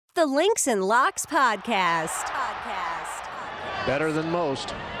the Links and Locks podcast. Better than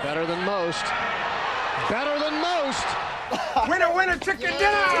most. Better than most. Better than most. Winner, winner, chicken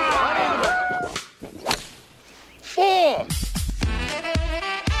dinner! 4.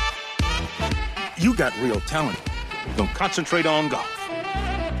 You got real talent. You're gonna concentrate on golf.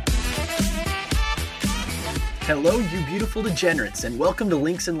 Hello, you beautiful degenerates, and welcome to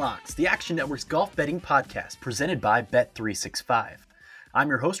Links and Locks, the Action Network's golf betting podcast presented by Bet365. I'm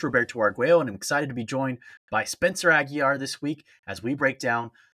your host, Roberto Arguello, and I'm excited to be joined by Spencer Aguiar this week as we break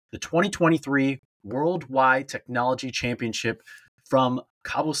down the 2023 Worldwide Technology Championship from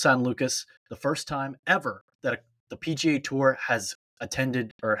Cabo San Lucas, the first time ever that the PGA Tour has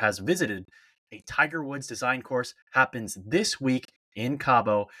attended or has visited a Tiger Woods design course. Happens this week in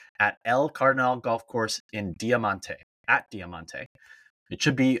Cabo at El Cardinal Golf Course in Diamante, at Diamante. It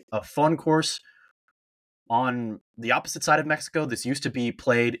should be a fun course. On the opposite side of Mexico, this used to be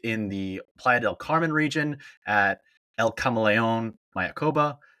played in the Playa del Carmen region at El Camaleon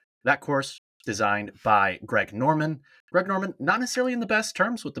Mayacoba. That course designed by Greg Norman. Greg Norman, not necessarily in the best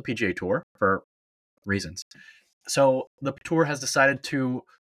terms with the PGA Tour for reasons. So the tour has decided to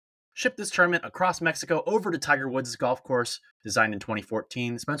ship this tournament across Mexico over to Tiger Woods' golf course, designed in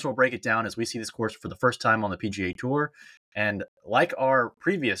 2014. Spencer will break it down as we see this course for the first time on the PGA Tour. And like our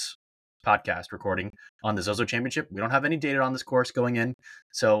previous podcast recording on the Zozo Championship, we don't have any data on this course going in.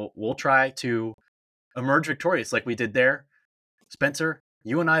 So we'll try to emerge victorious like we did there. Spencer,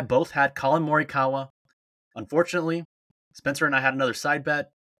 you and I both had Colin Morikawa. Unfortunately, Spencer and I had another side bet.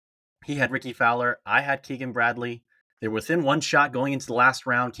 He had Ricky Fowler. I had Keegan Bradley. They were within one shot going into the last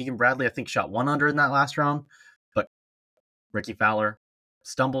round. Keegan Bradley, I think, shot 1 under in that last round. But Ricky Fowler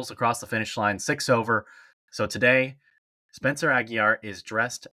stumbles across the finish line, 6 over. So today, Spencer Aguiar is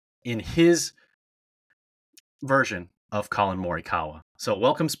dressed in his version of Colin Morikawa. So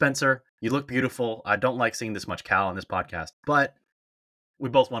welcome, Spencer. You look beautiful. I don't like seeing this much Cal on this podcast, but we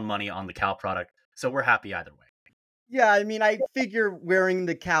both won money on the Cal product, so we're happy either way. Yeah, I mean, I figure wearing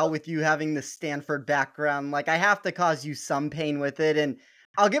the Cal with you having the Stanford background, like I have to cause you some pain with it. And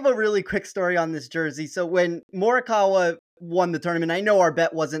I'll give a really quick story on this jersey. So when Morikawa won the tournament, I know our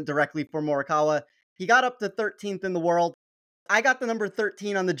bet wasn't directly for Morikawa. He got up to 13th in the world. I got the number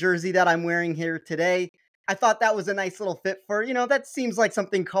 13 on the jersey that I'm wearing here today. I thought that was a nice little fit for, that seems like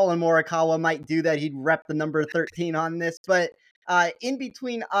something Colin Morikawa might do, that he'd rep the number 13 on this. But in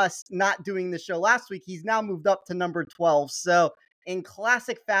between us not doing the show last week, he's now moved up to number 12. So in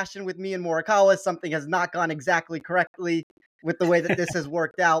classic fashion with me and Morikawa, something has not gone exactly correctly with the way that this has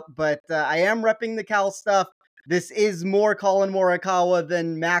worked out. But I am repping the Cal stuff. This is more Colin Morikawa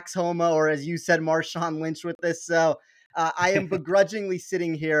than Max Homa, or as you said, Marshawn Lynch with this. So I am begrudgingly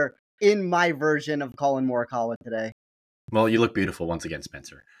sitting here in my version of Colin Morikawa today. Well, you look beautiful once again,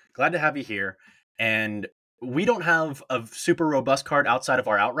 Spencer. Glad to have you here. And we don't have a super robust card outside of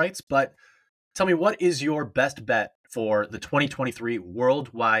our outrights, but tell me, what is your best bet for the 2023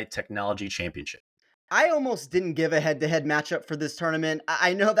 Worldwide Technology Championship? I almost didn't give a head-to-head matchup for this tournament.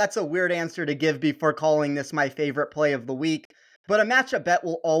 I know that's a weird answer to give before calling this my favorite play of the week, but a matchup bet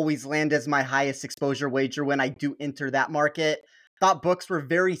will always land as my highest exposure wager when I do enter that market. Thought books were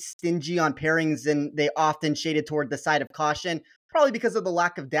very stingy on pairings, and they often shaded toward the side of caution, probably because of the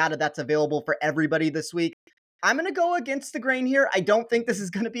lack of data that's available for everybody this week. I'm going to go against the grain here. I don't think this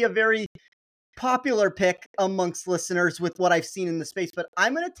is going to be a very popular pick amongst listeners with what I've seen in the space, but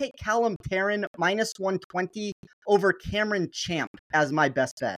I'm going to take Callum Tarren minus 120 over Cameron Champ as my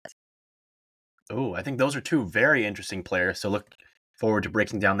best bet. Oh, I think those are two very interesting players. So look forward to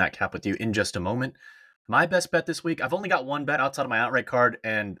breaking down that cap with you in just a moment. My best bet this week, I've only got one bet outside of my outright card,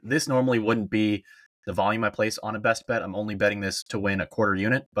 and this normally wouldn't be the volume I place on a best bet. I'm only betting this to win a quarter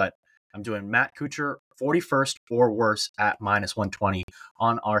unit, but I'm doing Matt Kuchar 41st or worse at minus 120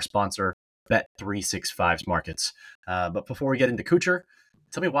 on our sponsor, Bet365's markets. But before we get into Kuchar,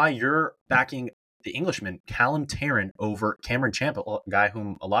 tell me why you're backing the Englishman, Callum Tarren, over Cameron Champ, a guy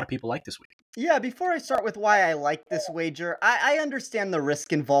whom a lot of people like this week. Yeah, before I start with why I like this wager, I understand the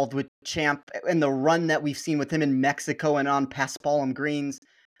risk involved with Champ and the run that we've seen with him in Mexico and on Paspalum Greens.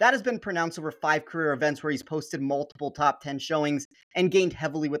 That has been pronounced over 5 career events where he's posted multiple top 10 showings and gained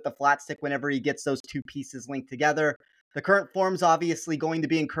heavily with the flat stick whenever he gets those two pieces linked together. The current form's obviously going to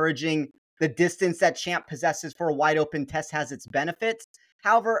be encouraging. The distance that Champ possesses for a wide open test has its benefits.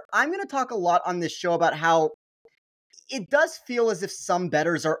 However, I'm going to talk a lot on this show about how it does feel as if some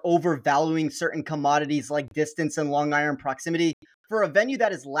bettors are overvaluing certain commodities like distance and long iron proximity for a venue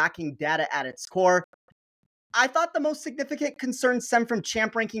that is lacking data at its core. I thought the most significant concerns stem from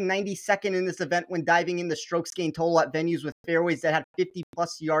Champ ranking 92nd in this event when diving in the strokes gain total at venues with fairways that had 50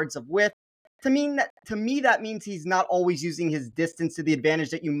 plus yards of width. To me, that means he's not always using his distance to the advantage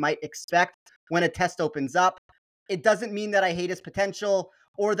that you might expect when a test opens up. It doesn't mean that I hate his potential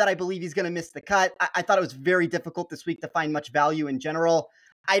or that I believe he's going to miss the cut. I thought it was very difficult this week to find much value in general.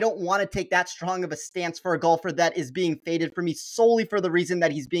 I don't want to take that strong of a stance for a golfer that is being faded for me solely for the reason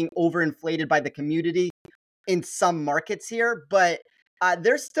that he's being overinflated by the community in some markets here, but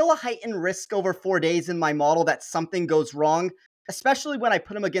there's still a heightened risk over 4 days in my model that something goes wrong, especially when I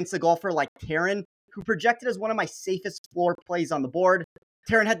put him against a golfer like Tarren, who projected as one of my safest floor plays on the board.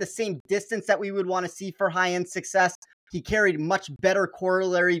 Tarren had the same distance that we would want to see for high-end success. He carried much better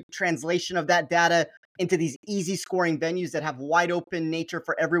corollary translation of that data into these easy scoring venues that have wide open nature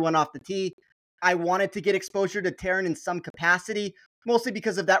for everyone off the tee. I wanted to get exposure to Tarren in some capacity, mostly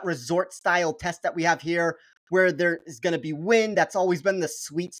because of that resort style test that we have here, where there is going to be wind. That's always been the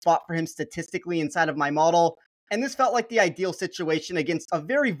sweet spot for him statistically inside of my model. And this felt like the ideal situation against a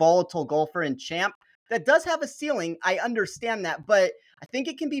very volatile golfer in Champ that does have a ceiling. I understand that, but I think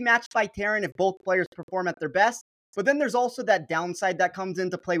it can be matched by Tarren if both players perform at their best. But then there's also that downside that comes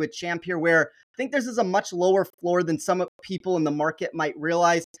into play with Champ here, where I think this is a much lower floor than some people in the market might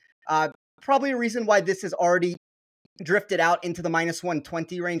realize. Probably a reason why this has already drifted out into the minus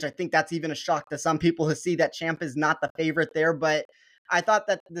 120 range. I think that's even a shock to some people to see that Champ is not the favorite there, but I thought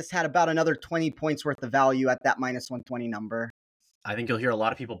that this had about another 20 points worth of value at that minus 120 number. I think you'll hear a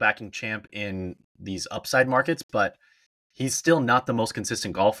lot of people backing Champ in these upside markets, but he's still not the most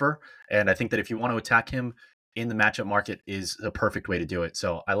consistent golfer. And I think that if you want to attack him in the matchup market is the perfect way to do it.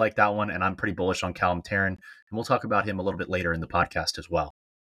 So I like that one, and I'm pretty bullish on Callum Tarren, and we'll talk about him a little bit later in the podcast as well.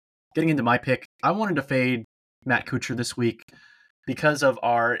 Getting into my pick, I wanted to fade Matt Kuchar this week because of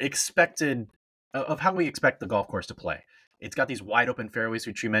our of how we expect the golf course to play. It's got these wide open fairways,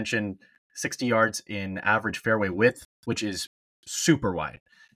 which you mentioned, 60 yards in average fairway width, which is super wide.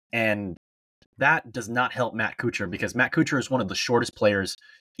 And that does not help Matt Kuchar because Matt Kuchar is one of the shortest players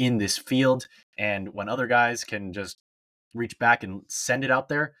in this field. And when other guys can just reach back and send it out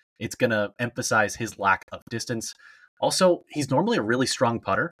there, it's going to emphasize his lack of distance. Also, he's normally a really strong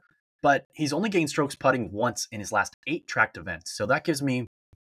putter, but he's only gained strokes putting once in his last 8 tracked events. So that gives me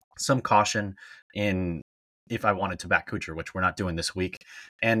some caution in if I wanted to back Kuchar, which we're not doing this week.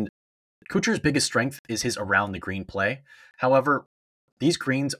 And Kuchar's biggest strength is his around the green play. However, these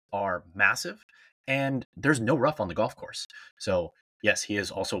greens are massive and there's no rough on the golf course. So yes, he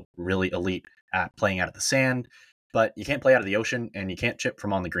is also really elite at playing out of the sand, but you can't play out of the ocean and you can't chip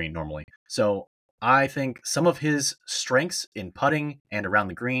from on the green normally. So I think some of his strengths in putting and around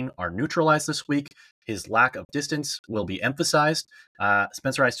the green are neutralized this week. His lack of distance will be emphasized.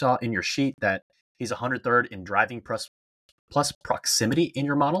 Spencer, I saw in your sheet that he's 103rd in driving plus proximity in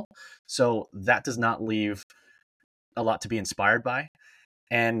your model. So that does not leave a lot to be inspired by.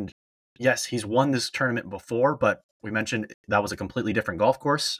 And yes, he's won this tournament before, but we mentioned that was a completely different golf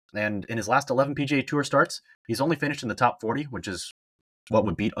course. And in his last 11 PGA Tour starts, he's only finished in the top 40, which is what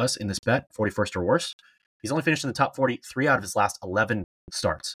would beat us in this bet, 41st or worse. He's only finished in the top 43 out of his last 11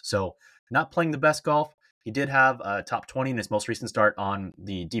 starts. So not playing the best golf. He did have a top 20 in his most recent start on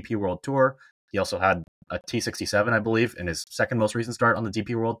the DP World Tour. He also had a T67, I believe, in his second most recent start on the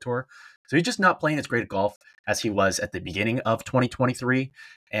DP World Tour. So he's just not playing as great a golf as he was at the beginning of 2023.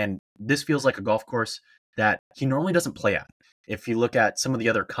 And this feels like a golf course that he normally doesn't play at. If you look at some of the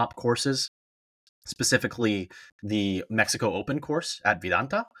other comp courses, specifically the Mexico Open course at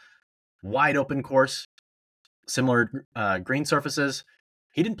Vidanta, wide open course, similar green surfaces,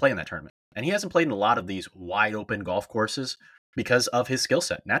 he didn't play in that tournament. And he hasn't played in a lot of these wide open golf courses because of his skill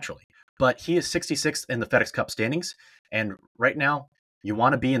set, naturally. But he is 66th in the FedEx Cup standings. And right now, you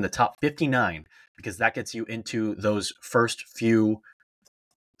want to be in the top 59 because that gets you into those first few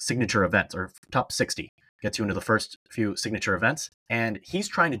signature events, or top 60 gets you into the first few signature events. And he's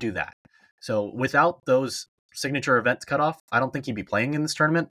trying to do that. So without those signature events cut off, I don't think he'd be playing in this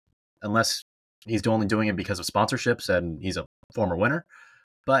tournament unless he's only doing it because of sponsorships and he's a former winner.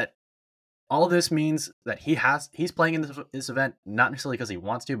 But all of this means that he's playing in this event, not necessarily because he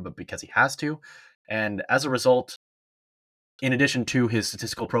wants to, but because he has to. And as a result, in addition to his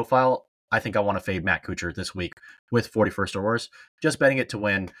statistical profile, I think I want to fade Matt Kuchar this week with 41st or worse, just betting it to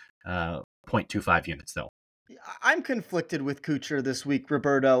win 0.25 units though. I'm conflicted with Kuchar this week,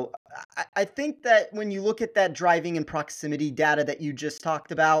 Roberto. I think that when you look at that driving and proximity data that you just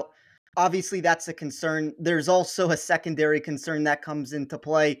talked about, Obviously, that's a concern. There's also a secondary concern that comes into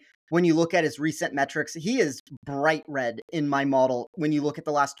play when you look at his recent metrics. He is bright red in my model when you look at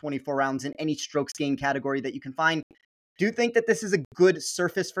the last 24 rounds in any strokes gained category that you can find. Do you think that this is a good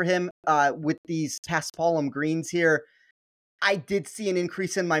surface for him with these Paspalum greens here? I did see an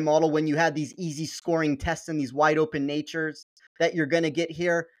increase in my model when you had these easy scoring tests and these wide open natures that you're going to get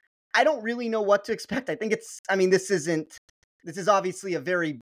here. I don't really know what to expect. This is obviously a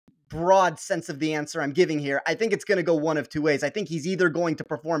very broad sense of the answer I'm giving here. I think it's going to go one of two ways. I think he's either going to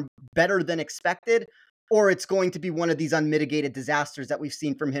perform better than expected, or it's going to be one of these unmitigated disasters that we've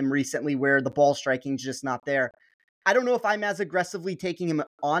seen from him recently where the ball striking is just not there. I don't know if I'm as aggressively taking him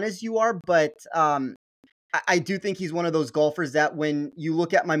on as you are, but I do think he's one of those golfers that when you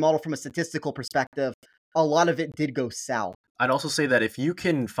look at my model from a statistical perspective, a lot of it did go south. I'd also say that if you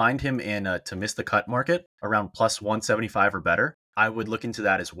can find him in a to miss the cut market around plus 175 or better, I would look into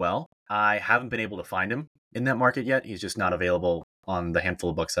that as well. I haven't been able to find him in that market yet. He's just not available on the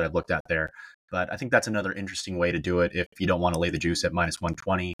handful of books that I've looked at there. But I think that's another interesting way to do it if you don't want to lay the juice at minus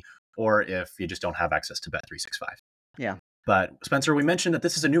 120 or if you just don't have access to Bet365. Yeah. But Spencer, we mentioned that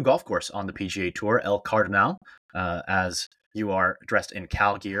this is a new golf course on the PGA Tour, El Cardinal, as you are dressed in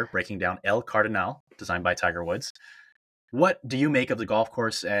Cal gear, breaking down El Cardinal, designed by Tiger Woods. What do you make of the golf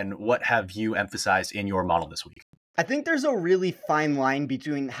course and what have you emphasized in your model this week? I think there's a really fine line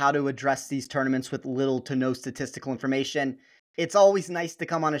between how to address these tournaments with little to no statistical information. It's always nice to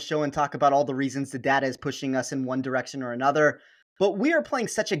come on a show and talk about all the reasons the data is pushing us in one direction or another. But we are playing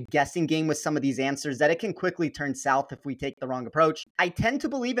such a guessing game with some of these answers that it can quickly turn south if we take the wrong approach. I tend to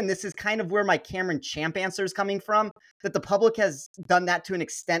believe, and this is kind of where my Cameron Champ answer is coming from, that the public has done that to an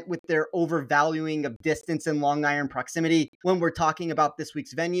extent with their overvaluing of distance and long iron proximity when we're talking about this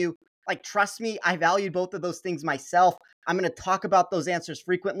week's venue. Like, trust me, I valued both of those things myself. I'm going to talk about those answers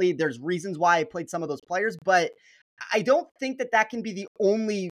frequently. There's reasons why I played some of those players, but I don't think that that can be the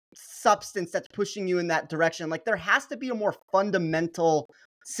only substance that's pushing you in that direction. Like, there has to be a more fundamental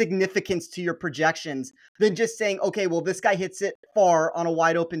significance to your projections than just saying, okay, well, this guy hits it far on a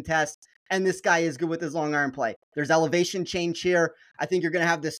wide open test and this guy is good with his long iron play. There's elevation change here. I think you're going to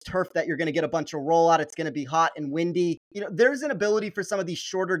have this turf that you're going to get a bunch of rollout. It's going to be hot and windy. There's an ability for some of these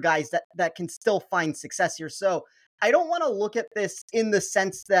shorter guys that can still find success here. So I don't want to look at this in the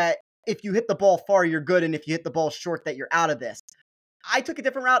sense that if you hit the ball far, you're good. And if you hit the ball short, that you're out of this. I took a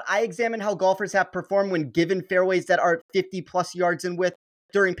different route. I examined how golfers have performed when given fairways that are 50 plus yards in width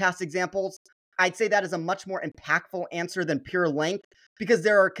during past examples. I'd say that is a much more impactful answer than pure length because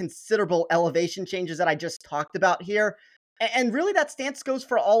there are considerable elevation changes that I just talked about here. And really that stance goes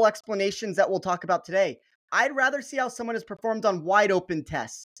for all explanations that we'll talk about today. I'd rather see how someone has performed on wide open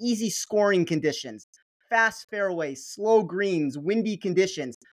tests, easy scoring conditions, fast fairways, slow greens, windy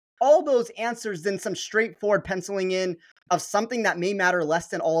conditions, all those answers than some straightforward penciling in of something that may matter less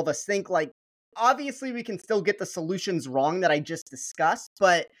than all of us think. Like, obviously we can still get the solutions wrong that I just discussed,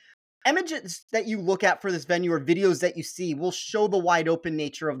 but images that you look at for this venue or videos that you see will show the wide open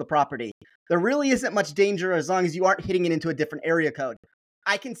nature of the property. There really isn't much danger as long as you aren't hitting it into a different area code.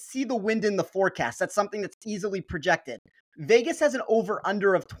 I can see the wind in the forecast. That's something that's easily projected. Vegas has an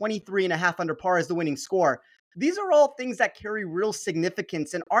over-under of 23.5 under par as the winning score. These are all things that carry real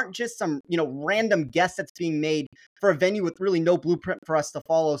significance and aren't just some, random guess that's being made for a venue with really no blueprint for us to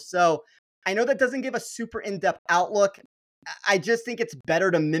follow. So I know that doesn't give a super in-depth outlook. I just think it's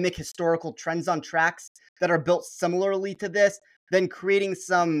better to mimic historical trends on tracks that are built similarly to this than creating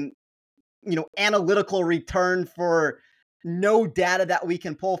some, analytical return for no data that we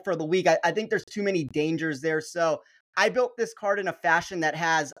can pull for the week. I think there's too many dangers there. So I built this card in a fashion that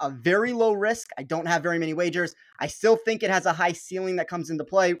has a very low risk. I don't have very many wagers. I still think it has a high ceiling that comes into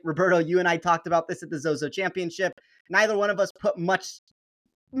play. Roberto, you and I talked about this at the Zozo Championship. Neither one of us put much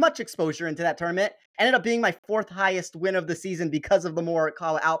exposure into that tournament. Ended up being my fourth highest win of the season because of the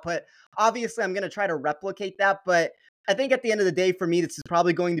Morikawa output. Obviously, I'm going to try to replicate that, but I think at the end of the day, for me, this is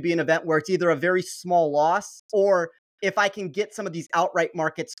probably going to be an event where it's either a very small loss, or if I can get some of these outright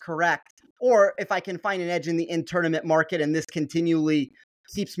markets correct, or if I can find an edge in the in-tournament market and this continually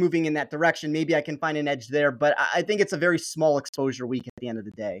keeps moving in that direction, maybe I can find an edge there. But I think it's a very small exposure week at the end of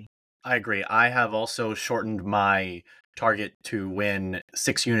the day. I agree. I have also shortened my target to win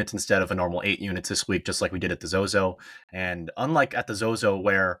 6 units instead of a normal 8 units this week, just like we did at the Zozo. And unlike at the Zozo,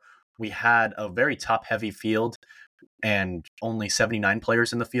 where we had a very top-heavy field and only 79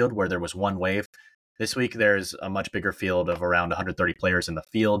 players in the field, where there was one wave, this week there's a much bigger field of around 130 players in the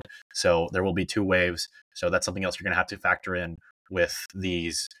field. So there will be 2 waves. So that's something else you're going to have to factor in with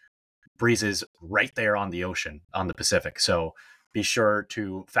these breezes right there on the ocean, on the Pacific. So be sure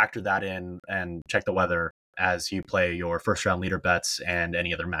to factor that in and check the weather as you play your first round leader bets and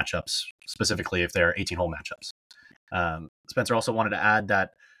any other matchups, specifically if they're 18-hole matchups. Spencer also wanted to add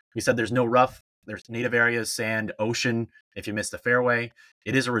that we said there's no rough, there's native areas, sand, ocean. If you miss the fairway,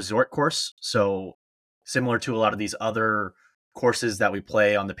 it is a resort course. So similar to a lot of these other courses that we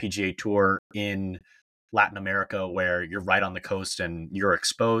play on the PGA Tour in Latin America, where you're right on the coast and you're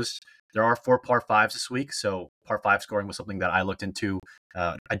exposed, there are 4 par 5s this week. So par 5 scoring was something that I looked into.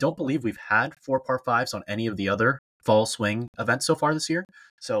 I don't believe we've had 4 par 5s on any of the other fall swing events so far this year.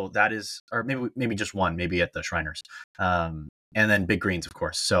 So that is, or maybe just one, maybe at the Shriners. And then big greens, of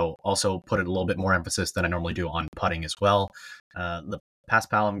course. So also put a little bit more emphasis than I normally do on putting as well. The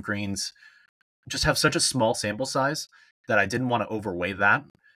Paspalum greens just have such a small sample size that I didn't want to overweigh that,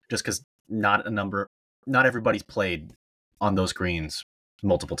 just because not everybody's played on those greens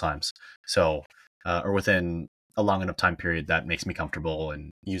multiple times. So, or within a long enough time period that makes me comfortable in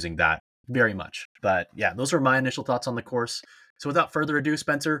using that very much. But yeah, those are my initial thoughts on the course. So without further ado,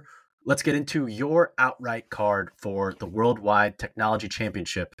 Spencer, let's get into your outright card for the Worldwide Technology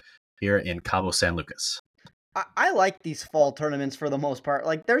Championship here in Cabo San Lucas. I like these fall tournaments for the most part.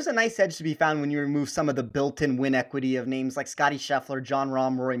 Like, there's a nice edge to be found when you remove some of the built-in win equity of names like Scotty Scheffler, Jon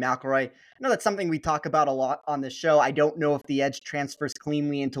Rahm, Rory McIlroy. I know that's something we talk about a lot on this show. I don't know if the edge transfers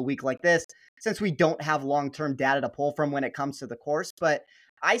cleanly into a week like this, since we don't have long-term data to pull from when it comes to the course, but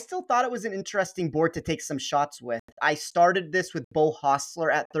I still thought it was an interesting board to take some shots with. I started this with Beau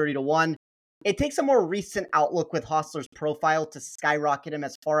Hossler at 30-1. It takes a more recent outlook with Hossler's profile to skyrocket him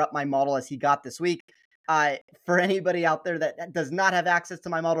as far up my model as he got this week. For anybody out there that does not have access to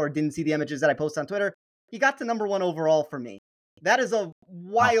my model or didn't see the images that I post on Twitter, he got to number 1 overall for me. That is a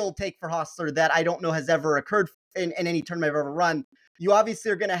wild take for Hossler that I don't know has ever occurred in any tournament I've ever run. You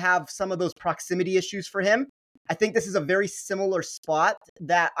obviously are going to have some of those proximity issues for him. I think this is a very similar spot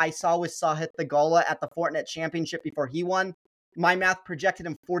that I saw with Sahith Theegala at the Fortinet Championship before he won. My math projected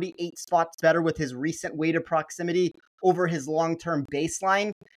him 48 spots better with his recent weighted proximity over his long-term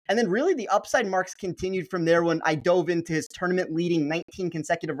baseline. And then really the upside marks continued from there when I dove into his tournament-leading 19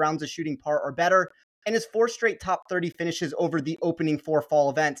 consecutive rounds of shooting par or better and his 4 straight top 30 finishes over the opening 4 fall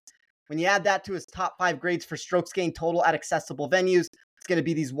events. When you add that to his top 5 grades for strokes gained total at accessible venues, it's going to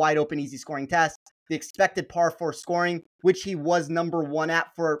be these wide open, easy scoring tests. The expected par 4 scoring, which he was number 1 at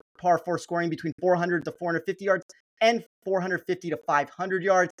for par 4 scoring between 400 to 450 yards and 450 to 500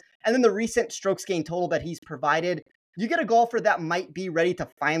 yards. And then the recent strokes gained total that he's provided. You get a golfer that might be ready to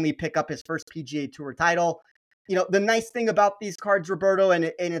finally pick up his first PGA Tour title. You know, the nice thing about these cards, Roberto, and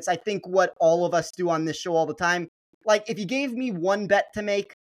it's, I think, what all of us do on this show all the time. Like, if you gave me one bet to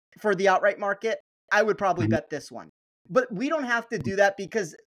make for the outright market, I would probably bet this one. But we don't have to do that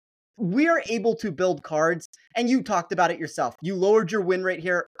because we are able to build cards, and you talked about it yourself. You lowered your win rate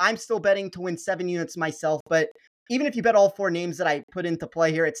here. I'm still betting to win 7 units myself, but even if you bet all 4 names that I put into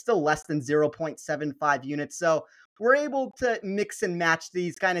play here, it's still less than 0.75 units. So we're able to mix and match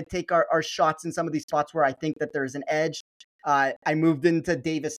these, kind of take our shots in some of these spots where I think that there's an edge. I moved into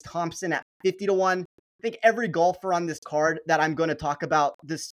Davis Thompson at 50-1. I think every golfer on this card that I'm going to talk about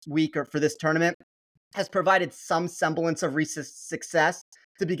this week or for this tournament has provided some semblance of recent success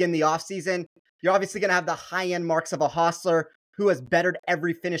to begin the offseason. You're obviously going to have the high-end marks of a Hossler who has bettered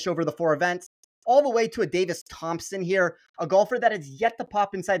every finish over the 4 events, all the way to a Davis Thompson here, a golfer that has yet to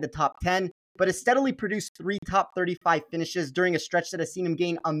pop inside the top 10, but has steadily produced 3 top 35 finishes during a stretch that has seen him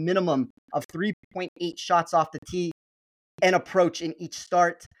gain a minimum of 3.8 shots off the tee and approach in each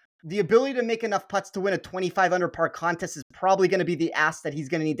start. The ability to make enough putts to win a 25 under par contest is probably going to be the ask that he's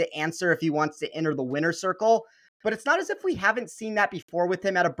going to need to answer if he wants to enter the winner's circle. But it's not as if we haven't seen that before with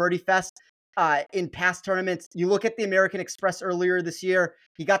him at a Birdie Fest in past tournaments. You look at the American Express earlier this year,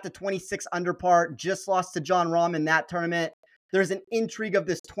 he got to 26 under par, just lost to Jon Rahm in that tournament. There's an intrigue of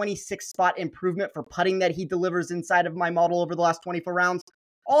this 26 spot improvement for putting that he delivers inside of my model over the last 24 rounds.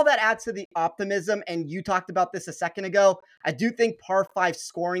 All that adds to the optimism, and you talked about this a second ago. I do think par 5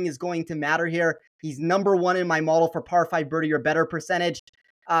 scoring is going to matter here. He's number 1 in my model for par 5 birdie or better percentage.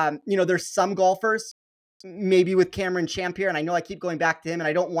 There's some golfers, maybe with Cameron Champ here, and I know I keep going back to him, and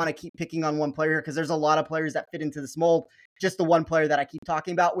I don't want to keep picking on one player here because there's a lot of players that fit into this mold. Just the one player that I keep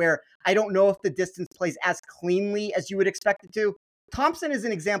talking about where I don't know if the distance plays as cleanly as you would expect it to. Thompson is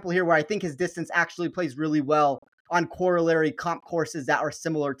an example here where I think his distance actually plays really well on corollary comp courses that are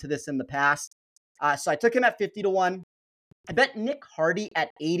similar to this in the past. So I took him at 50-1. I bet Nick Hardy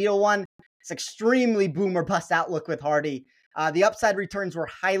at 80-1. It's extremely boom or bust outlook with Hardy. The upside returns were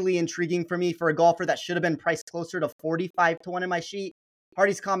highly intriguing for me for a golfer that should have been priced closer to 45-1 in my sheet.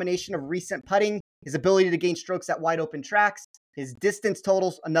 Hardy's combination of recent putting, his ability to gain strokes at wide open tracks, his distance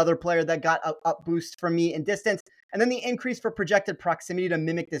totals, another player that got a up boost from me in distance, and then the increase for projected proximity to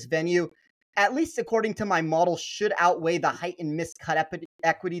mimic this venue, at least according to my model, should outweigh the height and missed cut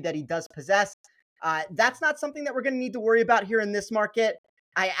equity that he does possess. That's not something that we're going to need to worry about here in this market.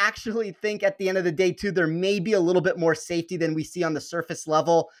 I actually think at the end of the day, too, there may be a little bit more safety than we see on the surface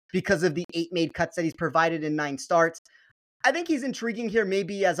level because of the 8 made cuts that he's provided in 9 starts. I think he's intriguing here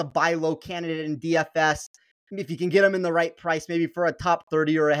maybe as a buy low candidate in DFS. If you can get him in the right price, maybe for a top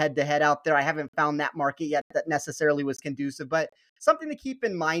 30 or a head-to-head out there. I haven't found that market yet that necessarily was conducive, but something to keep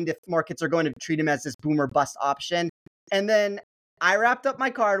in mind if markets are going to treat him as this boom or bust option. And then I wrapped up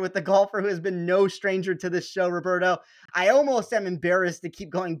my card with the golfer who has been no stranger to this show, Roberto. I almost am embarrassed to keep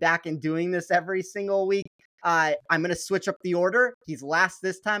going back and doing this every single week. I'm going to switch up the order. He's last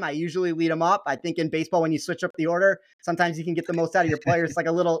this time. I usually lead him up. I think in baseball, when you switch up the order, sometimes you can get the most out of your players. It's like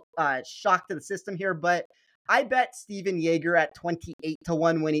a little shock to the system here, but I bet Steven Yeager at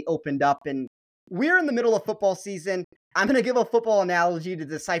 28-1 when he opened up, and we're in the middle of football season. I'm going to give a football analogy to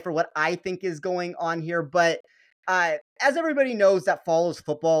decipher what I think is going on here, but as everybody knows that follows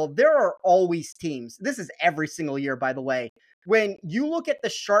football, there are always teams. This is every single year, by the way. When you look at the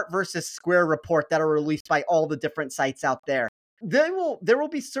Sharp versus Square report that are released by all the different sites out there, there will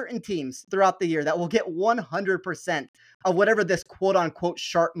be certain teams throughout the year that will get 100% of whatever this quote-unquote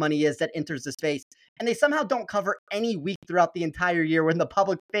sharp money is that enters the space. And they somehow don't cover any week throughout the entire year when the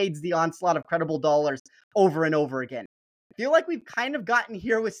public fades the onslaught of credible dollars over and over again. I feel like we've kind of gotten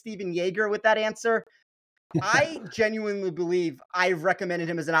here with Steven Yeager with that answer. I genuinely believe I've recommended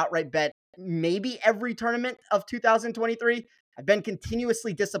him as an outright bet maybe every tournament of 2023. I've been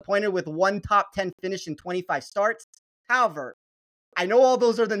continuously disappointed with one top 10 finish in 25 starts. However, I know all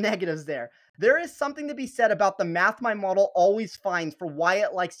those are the negatives there. There is something to be said about the math my model always finds for why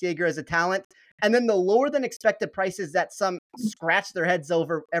it likes Yeager as a talent, and then the lower than expected prices that some scratch their heads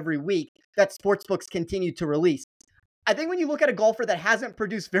over every week that sportsbooks continue to release. I think when you look at a golfer that hasn't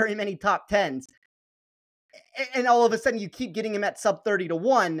produced very many top 10s, and all of a sudden you keep getting him at sub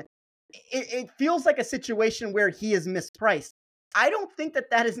 30-1, it feels like a situation where he is mispriced. I don't think that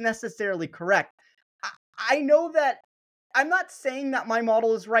that is necessarily correct. I know that I'm not saying that my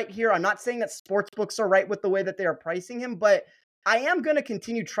model is right here. I'm not saying that sportsbooks are right with the way that they are pricing him, but I am going to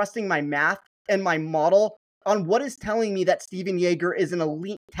continue trusting my math and my model on what is telling me that Steven Yeager is an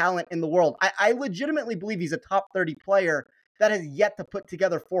elite talent in the world. I legitimately believe he's a top 30 player that has yet to put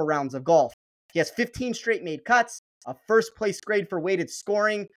together 4 rounds of golf. He has 15 straight made cuts, a first place grade for weighted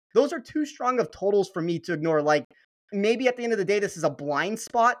scoring. Those are too strong of totals for me to ignore. Like, maybe at the end of the day, this is a blind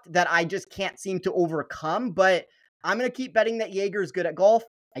spot that I just can't seem to overcome, but I'm going to keep betting that Yeager is good at golf.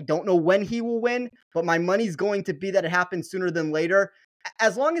 I don't know when he will win, but my money's going to be that it happens sooner than later.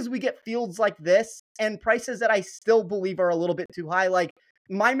 As long as we get fields like this and prices that I still believe are a little bit too high, like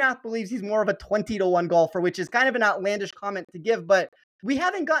my math believes he's more of a 20-1 golfer, which is kind of an outlandish comment to give, but we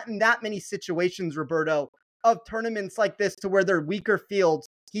haven't gotten that many situations, Roberto, of tournaments like this to where they're weaker fields.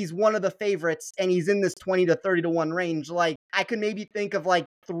 He's one of the favorites and he's in this 20-30-1 range. Like, I could maybe think of like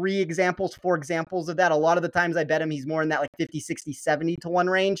 4 examples of that. A lot of the times I bet him he's more in that like 50, 60, 70-1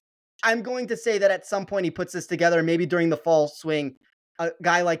 range. I'm going to say that at some point he puts this together, maybe during the fall swing. A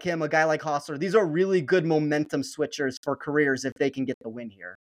guy like him, a guy like Hostler, these are really good momentum switchers for careers if they can get the win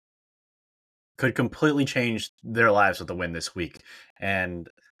here. Could completely change their lives with the win this week. And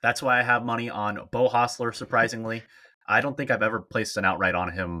that's why I have money on Beau Hossler, surprisingly. I don't think I've ever placed an outright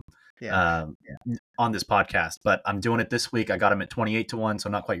on him on this podcast, but I'm doing it this week. I got him at 28-1, so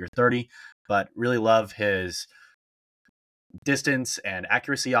not quite your 30, but really love his distance and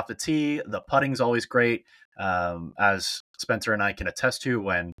accuracy off the tee. The putting's always great, as Spencer and I can attest to.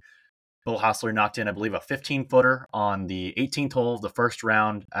 When Beau Hossler knocked in, I believe, a 15-footer on the 18th hole of the first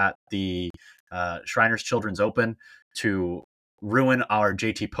round at the Shriners Children's Open to ruin our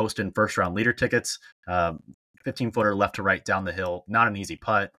JT Poston first-round leader tickets. 15-footer left to right down the hill. Not an easy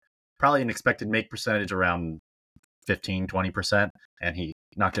putt. Probably an expected make percentage around 15-20%, and he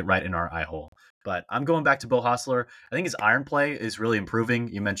knocked it right in our eye hole. But I'm going back to Beau Hossler. I think his iron play is really improving.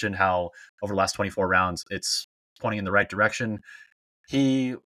 You mentioned how over the last 24 rounds, it's pointing in the right direction.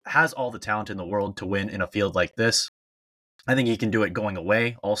 He has all the talent in the world to win in a field like this. I think he can do it going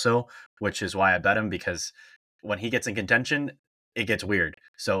away also, which is why I bet him, because when he gets in contention, it gets weird.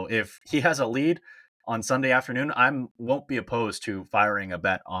 So if he has a lead on Sunday afternoon, I won't be opposed to firing a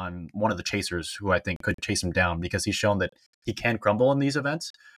bet on one of the chasers who I think could chase him down, because he's shown that he can crumble in these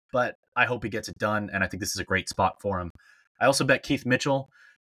events. But I hope he gets it done, and I think this is a great spot for him. I also bet Keith Mitchell.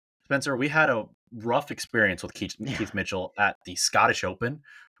 Spencer, we had a rough experience with Keith Mitchell at the Scottish Open,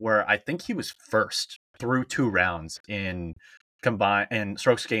 where I think he was first through 2 rounds in combined and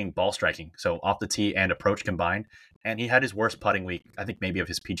strokes gained ball striking, so off the tee and approach combined. And he had his worst putting week, I think maybe of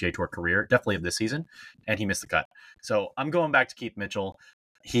his PGA Tour career, definitely of this season, and he missed the cut. So I'm going back to Keith Mitchell.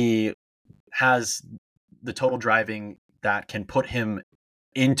 He has the total driving that can put him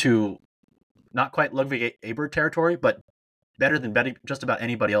into not quite Ludwig Aberg territory, but better than just about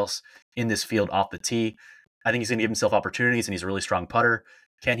anybody else in this field off the tee. I think he's going to give himself opportunities, and he's a really strong putter.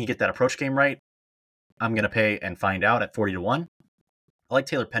 Can he get that approach game right? I'm going to pay and find out at 40-1. I like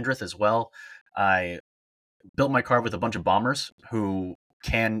Taylor Pendrith as well. I built my card with a bunch of bombers who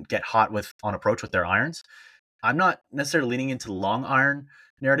can get hot on approach with their irons. I'm not necessarily leaning into the long iron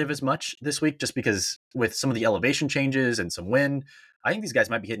narrative as much this week, just because with some of the elevation changes and some wind, I think these guys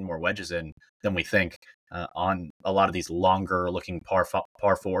might be hitting more wedges in than we think on a lot of these longer looking par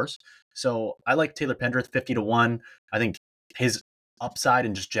fours. So I like Taylor Pendrith 50-1. I think his upside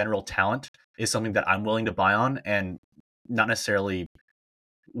and just general talent is something that I'm willing to buy on, and not necessarily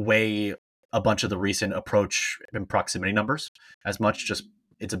weigh a bunch of the recent approach and proximity numbers as much. Just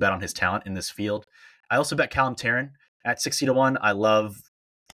it's a bet on his talent in this field. I also bet Callum Tarren at 60-1. I love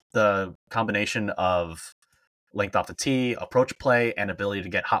the combination of length off the tee, approach play, and ability to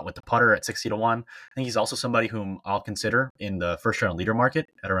get hot with the putter at 60-1. I think he's also somebody whom I'll consider in the first round leader market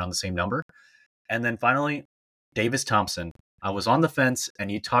at around the same number. And then finally, Davis Thompson. I was on the fence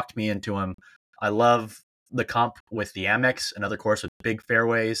and you talked me into him. I love the comp with the Amex, another course with big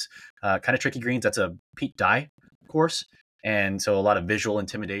fairways, kind of tricky greens. That's a Pete Dye course. And so a lot of visual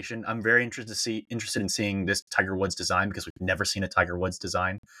intimidation. I'm very interested in seeing this Tiger Woods design, because we've never seen a Tiger Woods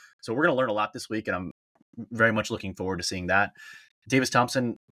design. So we're going to learn a lot this week, and I'm very much looking forward to seeing that. Davis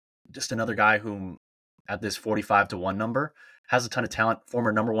Thompson, just another guy whom at this 45-1 number has a ton of talent,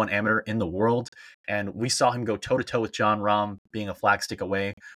 former number one amateur in the world. And we saw him go toe to toe with Jon Rahm, being a flag stick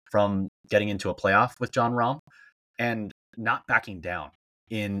away from getting into a playoff with Jon Rahm, and not backing down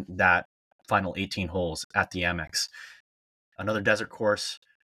in that final 18 holes at the Amex. Another desert course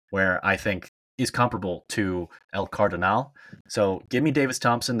where I think is comparable to El Cardinal. So give me Davis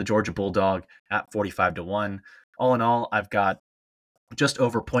Thompson, the Georgia Bulldog, at 45-1. All in all, I've got just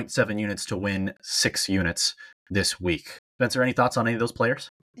over 0.7 units to win 6 units this week. Spencer, any thoughts on any of those players?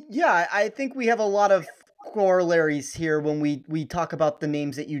 Yeah, I think we have a lot of corollaries here when we talk about the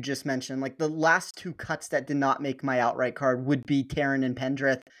names that you just mentioned. Like the last two cuts that did not make my outright card would be Tarren and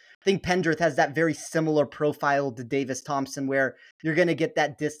Pendrith. I think Pendrith has that very similar profile to Davis Thompson, where you're going to get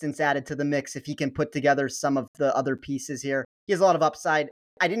that distance added to the mix if he can put together some of the other pieces here. He has a lot of upside.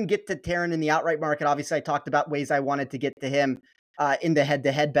 I didn't get to Tarren in the outright market. Obviously, I talked about ways I wanted to get to him in the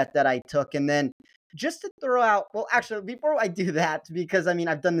head-to-head bet that I took. And then just to throw out, well, actually, before I do that, because, I mean,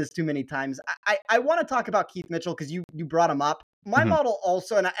 I've done this too many times, I want to talk about Keith Mitchell because you brought him up. My model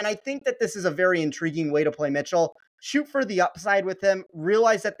also, and I think that this is a very intriguing way to play Mitchell. Shoot for the upside with him.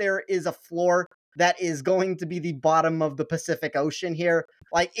 Realize that there is a floor that is going to be the bottom of the Pacific Ocean here.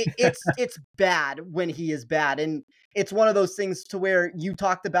 Like it's bad when he is bad. And it's one of those things to where you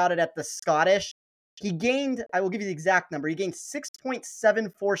talked about it at the Scottish. He gained, I will give you the exact number. He gained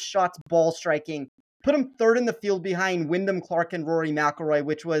 6.74 shots ball striking, put him third in the field behind Wyndham Clark and Rory McIlroy,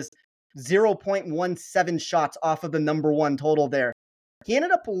 which was 0.17 shots off of the number one total there. He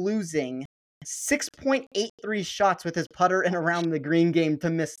ended up losing 6.83 shots with his putter and around the green game to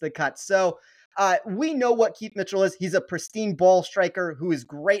miss the cut. So we know what Keith Mitchell is. He's a pristine ball striker who is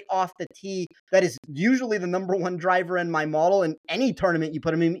great off the tee. That is usually the number one driver in my model. In any tournament you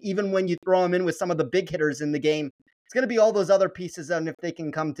put him in, even when you throw him in with some of the big hitters in the game, it's going to be all those other pieces and if they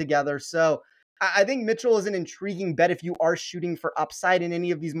can come together. So I think Mitchell is an intriguing bet if you are shooting for upside in any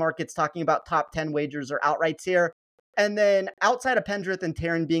of these markets, talking about top 10 wagers or outrights here. And then outside of Pendrith and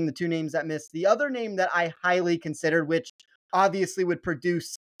Tarren being the two names that missed, the other name that I highly considered, which obviously would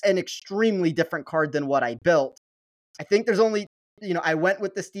produce an extremely different card than what I built. I think there's only, I went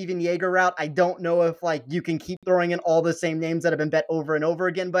with the Steven Yeager route. I don't know if you can keep throwing in all the same names that have been bet over and over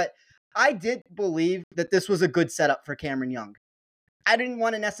again, but I did believe that this was a good setup for Cameron Young. I didn't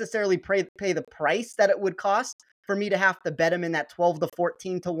want to necessarily pay the price that it would cost for me to have to bet him in that 12 to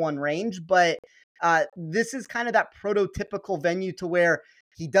 14-1 range, but this is kind of that prototypical venue to where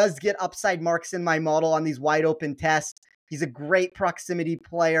he does get upside marks in my model on these wide open tests. He's a great proximity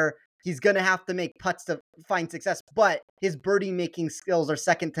player. He's going to have to make putts to find success, but his birdie making skills are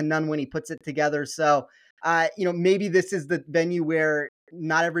second to none when he puts it together. So, maybe this is the venue where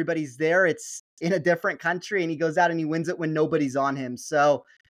not everybody's there. It's in a different country and he goes out and he wins it when nobody's on him. So,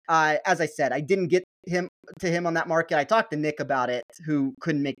 as I said, I didn't get him on that market. I talked to Nick about it, who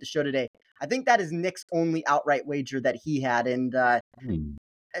couldn't make the show today. I think that is Nick's only outright wager that he had. And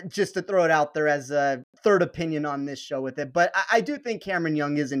just to throw it out there as a third opinion on this show with it. But I do think Cameron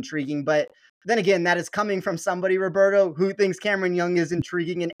Young is intriguing. But then again, that is coming from somebody, Roberto, who thinks Cameron Young is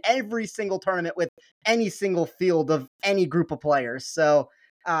intriguing in every single tournament with any single field of any group of players. So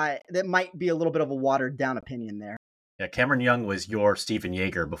that might be a little bit of a watered down opinion there. Yeah, Cameron Young was your Steven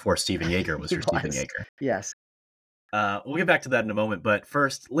Yeager before Steven Yeager was your Steven Yeager. Yes. We'll get back to that in a moment, but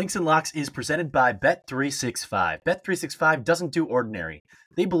first, Links and Locks is presented by Bet365. Bet365 doesn't do ordinary.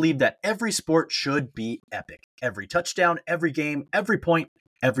 They believe that every sport should be epic. Every touchdown, every game, every point,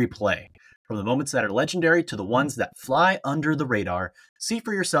 every play. From the moments that are legendary to the ones that fly under the radar. See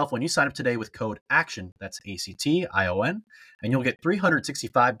for yourself when you sign up today with code ACTION, that's ACTION, and you'll get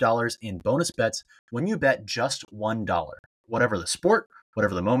 $365 in bonus bets when you bet just $1. Whatever the sport,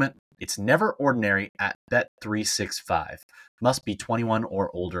 whatever the moment, it's never ordinary at Bet365. Must be 21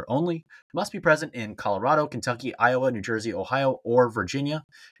 or older only. Must be present in Colorado, Kentucky, Iowa, New Jersey, Ohio, or Virginia.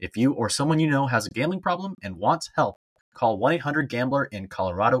 If you or someone you know has a gambling problem and wants help, call 1-800-GAMBLER in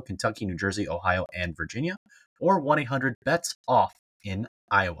Colorado, Kentucky, New Jersey, Ohio, and Virginia, or 1-800-BETS-OFF in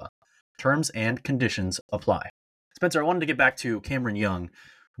Iowa. Terms and conditions apply. Spencer, I wanted to get back to Cameron Young.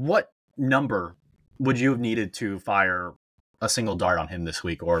 What number would you have needed to fire a single dart on him this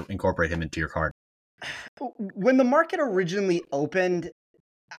week or incorporate him into your card? When the market originally opened,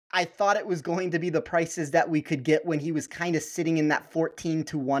 I thought it was going to be the prices that we could get when he was kind of sitting in that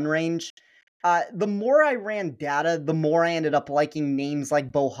 14-1 range. The more I ran data, the more I ended up liking names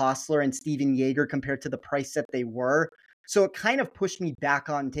like Beau Hossler and Steven Yeager compared to the price that they were. So it kind of pushed me back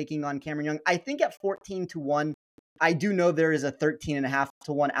on taking on Cameron Young. I think at 14-1, I do know there is a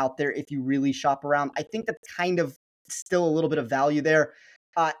 13.5-1 out there if you really shop around. I think that's kind of still a little bit of value there.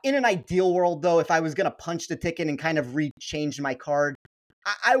 In an ideal world, though, if I was going to punch the ticket and kind of rechange my card,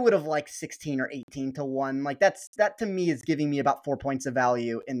 I would have liked 16 or 18-1. Like that to me is giving me about 4 points of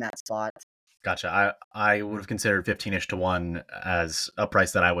value in that spot. Gotcha. I would have considered 15-ish to 1 as a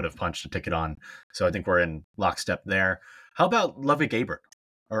price that I would have punched a ticket on. So I think we're in lockstep there. How about Ludwig Aubert?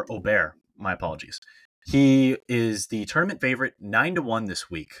 My apologies. He is the tournament favorite, 9-1 this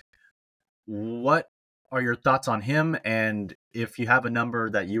week. What are your thoughts on him? And if you have a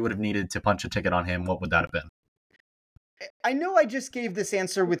number that you would have needed to punch a ticket on him, what would that have been? I know I just gave this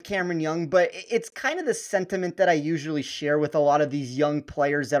answer with Cameron Young, but it's kind of the sentiment that I usually share with a lot of these young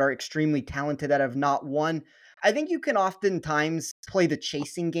players that are extremely talented that have not won. I think you can oftentimes play the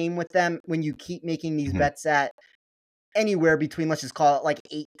chasing game with them when you keep making these bets at anywhere between, let's just call it like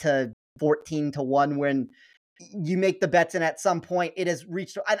 8-14-1, when you make the bets and at some point it has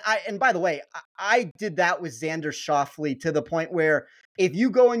reached. And by the way, I did that with Xander Schauffele to the point where if you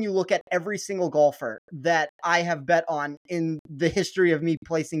go and you look at every single golfer that I have bet on in the history of me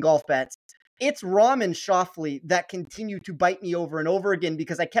placing golf bets, it's Rahm and Schauffele that continue to bite me over and over again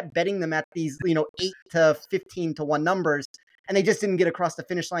because I kept betting them at these, 8-15-1 numbers, and they just didn't get across the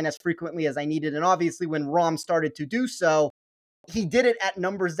finish line as frequently as I needed. And obviously when Rahm started to do so, he did it at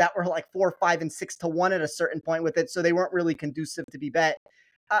numbers that were like 4, 5, and 6-1 at a certain point with it. So they weren't really conducive to be bet.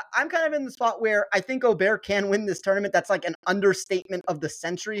 I'm kind of in the spot where I think Aubert can win this tournament. That's like an understatement of the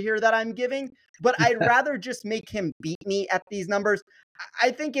century here that I'm giving, but I'd rather just make him beat me at these numbers.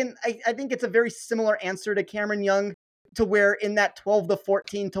 I think it's a very similar answer to Cameron Young, to where in that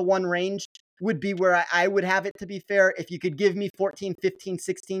 12-14-1 range would be where I would have it, to be fair. If you could give me 14, 15,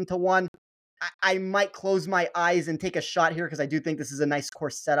 16-1, I might close my eyes and take a shot here because I do think this is a nice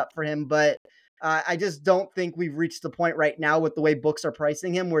course setup for him, but I just don't think we've reached the point right now with the way books are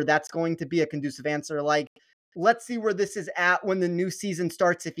pricing him where that's going to be a conducive answer. Like, let's see where this is at when the new season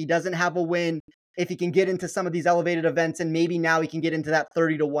starts. If he doesn't have a win, if he can get into some of these elevated events, and maybe now he can get into that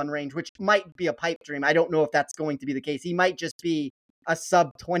 30-1 range, which might be a pipe dream. I don't know if that's going to be the case. He might just be a sub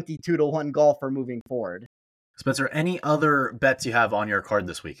 22-1 golfer moving forward. Spencer, any other bets you have on your card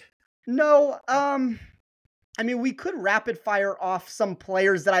this week? No, I mean, we could rapid fire off some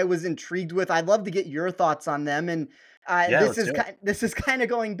players that I was intrigued with. I'd love to get your thoughts on them. And this is kind of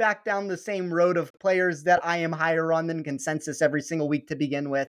going back down the same road of players that I am higher on than consensus every single week to begin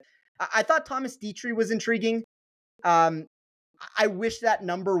with. I thought Thomas Dietrich was intriguing. I wish that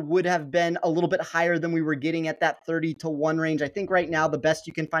number would have been a little bit higher than we were getting at that 30-1 range. I think right now the best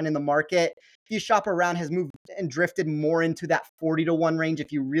you can find in the market, if you shop around, has moved and drifted more into that 40-1 range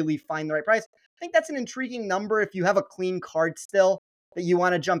if you really find the right price. I think that's an intriguing number if you have a clean card still that you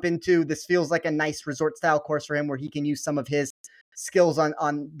want to jump into. This feels like a nice resort style course for him where he can use some of his skills on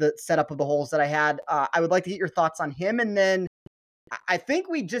the setup of the holes that I had. I would like to get your thoughts on him. And then I think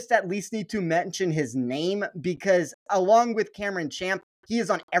we just at least need to mention his name because along with Cameron Champ, he is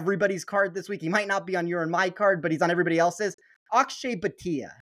on everybody's card this week. He might not be on your and my card, but he's on everybody else's. Akshay Bhatia.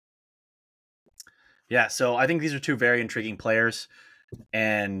 Yeah, so I think these are two very intriguing players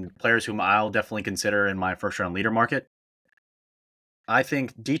and players whom I'll definitely consider in my first round leader market. I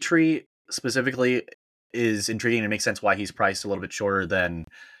think Dietrich specifically is intriguing and makes sense why he's priced a little bit shorter than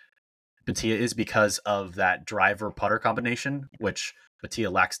Bhatia is because of that driver putter combination, which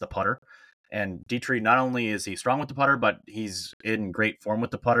Bhatia lacks the putter. And Dietrich, not only is he strong with the putter, but he's in great form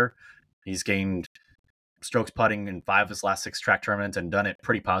with the putter. He's gained strokes putting in 5 of his last 6 track tournaments and done it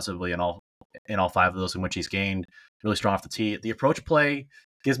pretty positively in all 5 of those in which he's gained. Really strong off the tee. The approach play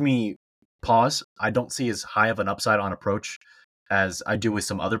gives me pause. I don't see as high of an upside on approach as I do with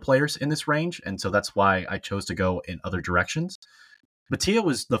some other players in this range, and so that's why I chose to go in other directions. Bhatia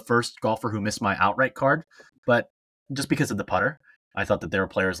was the first golfer who missed my outright card, but just because of the putter. I thought that there were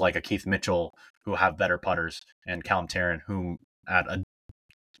players like a Keith Mitchell who have better putters, and Callum Tarrant, whom at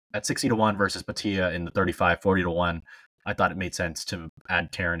 60-1 versus Bhatia in the 35-40-1, I thought it made sense to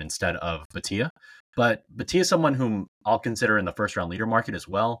add Tarrant instead of Bhatia. But Bhatia is someone whom I'll consider in the first round leader market as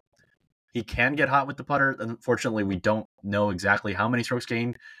well. He can get hot with the putter. Unfortunately, we don't know exactly how many strokes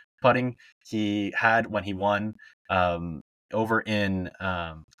gained putting he had when he won over in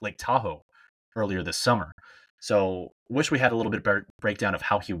Lake Tahoe earlier this summer. So wish we had a little bit better breakdown of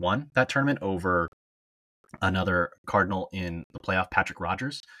how he won that tournament over another Cardinal in the playoff, Patrick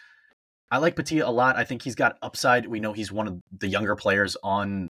Rogers. I like Bhatia a lot. I think he's got upside. We know he's one of the younger players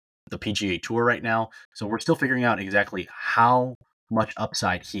on the PGA Tour right now. So we're still figuring out exactly how much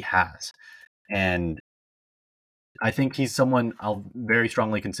upside he has. And I think he's someone I'll very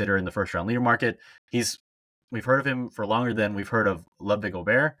strongly consider in the first round leader market. We've heard of him for longer than we've heard of Ludwig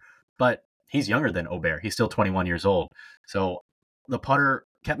Aubert, but he's younger than Aubert. He's still 21 years old. So the putter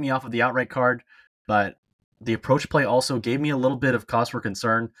kept me off of the outright card, but the approach play also gave me a little bit of cause for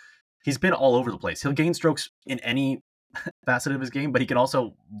concern. He's been all over the place. He'll gain strokes in any facet of his game, but he can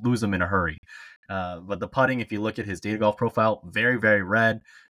also lose them in a hurry. But the putting, if you look at his data golf profile, very, very red.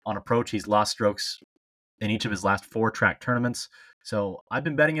 On approach, he's lost strokes in each of his last 4 track tournaments. So I've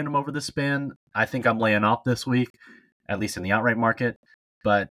been betting him over this span. I think I'm laying off this week, at least in the outright market.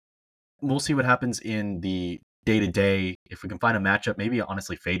 But we'll see what happens in the day-to-day. If we can find a matchup, maybe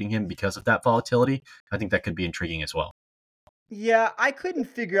honestly fading him because of that volatility, I think that could be intriguing as well. Yeah, I couldn't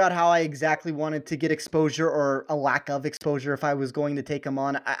figure out how I exactly wanted to get exposure or a lack of exposure if I was going to take him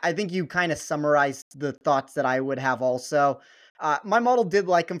on. I think you kind of summarized the thoughts that I would have also. My model did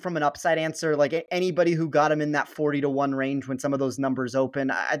like him from an upside answer. Like anybody who got him in that 40-1 range when some of those numbers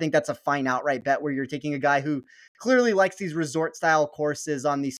open, I think that's a fine outright bet where you're taking a guy who clearly likes these resort style courses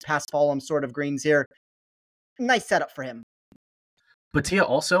on these paspalum sort of greens here. Nice setup for him. Bhatia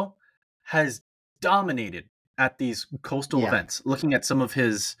also has dominated at these coastal events. Looking at some of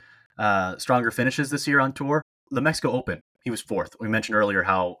his stronger finishes this year on tour, the Mexico Open, he was 4th. We mentioned earlier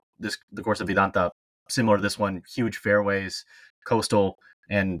how the course of Vidanta, similar to this one, huge fairways, coastal,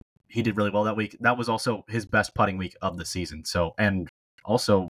 and he did really well that week. That was also his best putting week of the season. So, and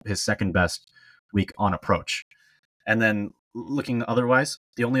also his second best week on approach. And then looking otherwise,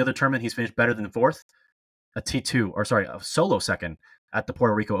 the only other tournament he's finished better than 4th, a solo second at the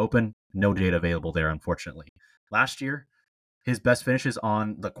Puerto Rico Open. No data available there, unfortunately. Last year, his best finishes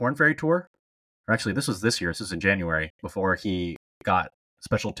on the Korn Ferry Tour, or actually this was this year, this was in January, before he got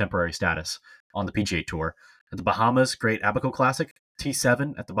special temporary status on the PGA Tour. At the Bahamas Great Abaco Classic,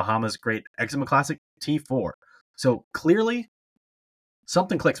 T7. At the Bahamas Great Eczema Classic, T4. So clearly,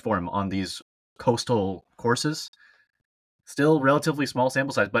 something clicks for him on these coastal courses. Still relatively small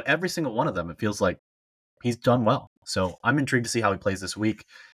sample size, but every single one of them, it feels like he's done well. So I'm intrigued to see how he plays this week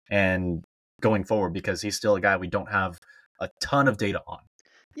and going forward, because he's still a guy we don't have a ton of data on.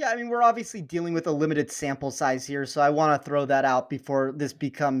 Yeah, I mean, we're obviously dealing with a limited sample size here, so I want to throw that out before this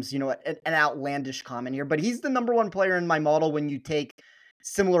becomes, an outlandish comment here. But he's the number 1 player in my model when you take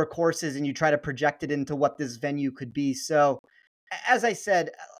similar courses and you try to project it into what this venue could be. So, as I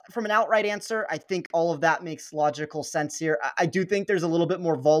said, from an outright answer, I think all of that makes logical sense here. I do think there's a little bit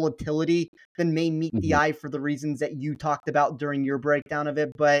more volatility than may meet the eye for the reasons that you talked about during your breakdown of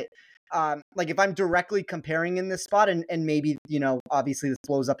it. But if I'm directly comparing in this spot, and maybe, obviously this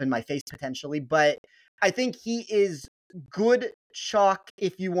blows up in my face potentially, but I think he is good chalk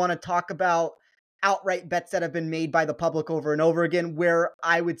if you want to talk about outright bets that have been made by the public over and over again, where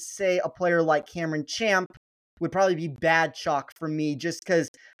I would say a player like Cameron Champ would probably be bad chalk for me, just because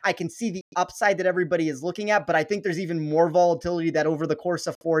I can see the upside that everybody is looking at, but I think there's even more volatility that over the course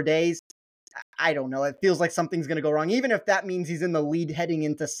of 4 days, I don't know. It feels like something's going to go wrong, even if that means he's in the lead heading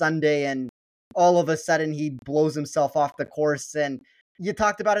into Sunday and all of a sudden he blows himself off the course. And you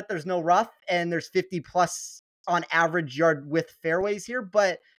talked about it. There's no rough and there's 50 plus on average yard width fairways here.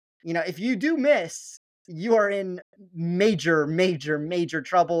 But, if you do miss, you are in major, major, major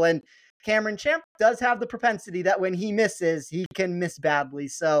trouble. And Cameron Champ does have the propensity that when he misses, he can miss badly.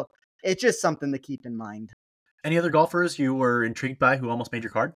 So it's just something to keep in mind. Any other golfers you were intrigued by who almost made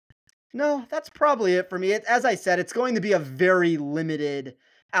your card? No, that's probably it for me. As I said, it's going to be a very limited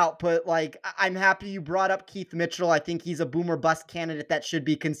output. Like, I'm happy you brought up Keith Mitchell. I think he's a boomer bust candidate that should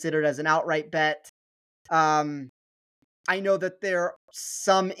be considered as an outright bet. I know that there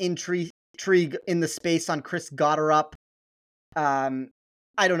some intrigue in the space on Chris Gotterup.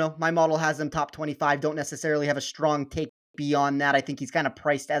 I don't know. My model has him top 25. Don't necessarily have a strong take beyond that. I think he's kind of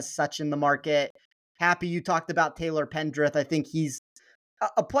priced as such in the market. Happy you talked about Taylor Pendrith. I think he's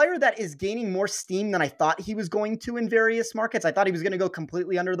a player that is gaining more steam than I thought he was going to in various markets. I thought he was going to go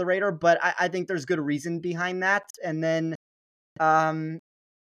completely under the radar, but I think there's good reason behind that. And then,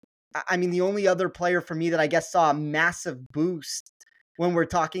 the only other player for me that I guess saw a massive boost when we're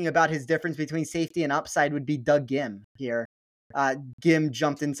talking about his difference between safety and upside would be Doug Ghim here. Ghim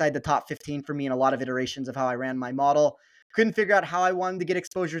jumped inside the top 15 for me in a lot of iterations of how I ran my model. Couldn't figure out how I wanted to get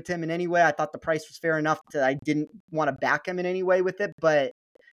exposure to him in any way. I thought the price was fair enough that I didn't want to back him in any way with it. But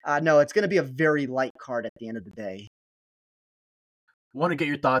no, it's going to be a very light card at the end of the day. I want to get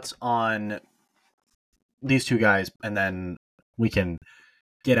your thoughts on these two guys, and then we can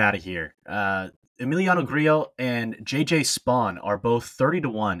get out of here. Emiliano Grillo and JJ Spawn are both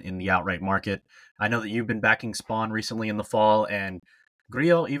 30-1 in the outright market. I know that you've been backing Spawn recently in the fall, and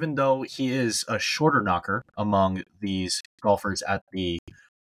Grillo, even though he is a shorter knocker among these golfers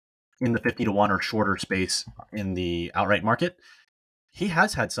in the 50-1 or shorter space in the outright market, he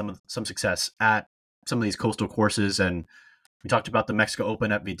has had some success at some of these coastal courses. And we talked about the Mexico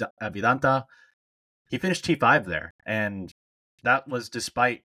Open at Vidanta. He finished T5 there, and that was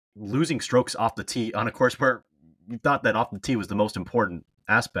despite losing strokes off the tee on a course where you thought that off the tee was the most important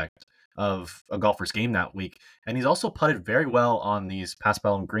aspect of a golfer's game that week. And he's also putted very well on these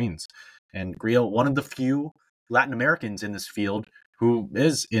paspalum greens. And Grillo, one of the few Latin Americans in this field who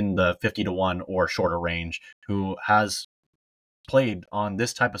is in the 50-1 or shorter range, who has played on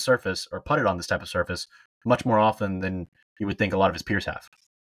this type of surface or putted on this type of surface much more often than you would think a lot of his peers have.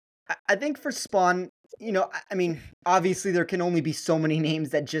 I think for Spawn, obviously there can only be so many names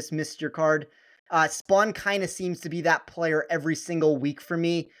that just missed your card. Spawn kind of seems to be that player every single week for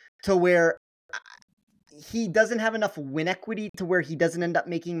me, to where he doesn't have enough win equity to where he doesn't end up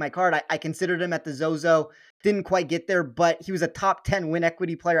making my card. I considered him at the Zozo, didn't quite get there, but he was a top 10 win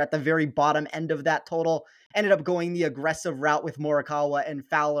equity player at the very bottom end of that total. Ended up going the aggressive route with Morikawa and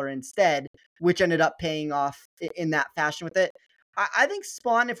Fowler instead, which ended up paying off in that fashion with it. I think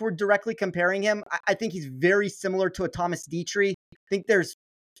Spawn, if we're directly comparing him, I think he's very similar to a Thomas Dietrich. I think there's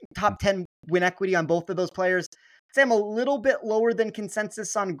top 10 win equity on both of those players. I'd say I'm a little bit lower than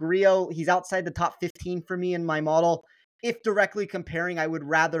consensus on Grillo. He's outside the top 15 for me in my model. If directly comparing, I would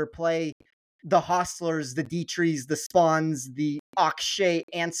rather play the Hostlers, the Dietrichs, the Spawns, the Akshay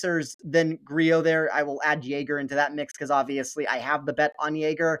answers than Grillo there. I will add Jaeger into that mix because obviously I have the bet on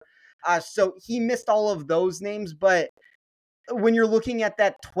Jaeger. So he missed all of those names, but when you're looking at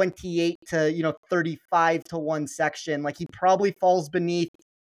that 28 to 35-1 section, like he probably falls beneath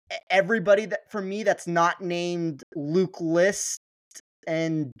everybody that for me that's not named Luke List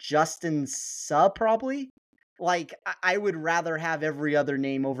and Justin Suh probably. Like I would rather have every other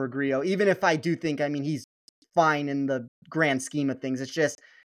name over Grillo, even if I do think he's fine in the grand scheme of things. It's just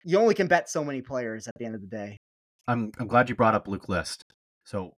you only can bet so many players at the end of the day. I'm glad you brought up Luke List.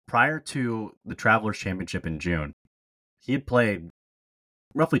 So prior to the Travelers Championship in June, he had played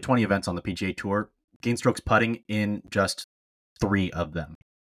roughly 20 events on the PGA Tour, gained strokes putting in just 3 of them.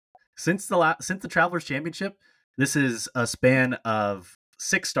 Since the Travelers Championship, this is a span of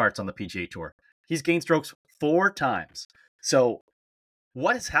 6 starts on the PGA Tour. He's gained strokes 4 times. So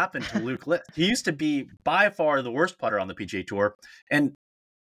what has happened to Luke List? He used to be by far the worst putter on the PGA Tour, and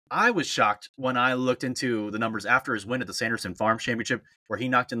I was shocked when I looked into the numbers after his win at the Sanderson Farms Championship, where he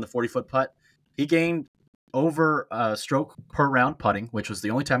knocked in the 40-foot putt. He gained over a stroke per round putting, which was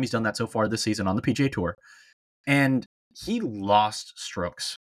the only time he's done that so far this season on the PGA Tour. And he lost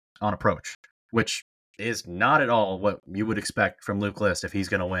strokes on approach, which is not at all what you would expect from Luke List if he's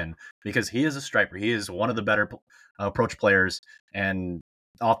going to win, because he is a striper. He is one of the better approach players and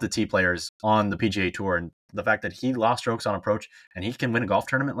off the tee players on the PGA Tour. And the fact that he lost strokes on approach and he can win a golf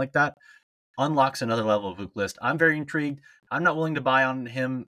tournament like that unlocks another level of Luke List. I'm very intrigued. I'm not willing to buy on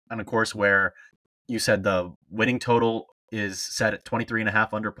him on a course where you said the winning total is set at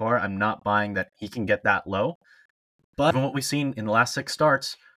 23.5 under par. I'm not buying that he can get that low. But from what we've seen in the last 6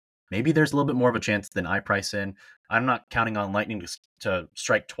 starts, maybe there's a little bit more of a chance than I price in. I'm not counting on Lightning to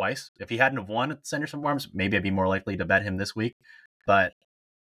strike twice. If he hadn't have won at the Sanderson Farms, maybe I'd be more likely to bet him this week. But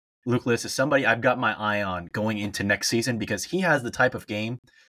Luke List is somebody I've got my eye on going into next season because he has the type of game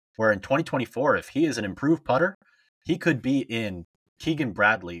where in 2024, if he is an improved putter, he could be in Keegan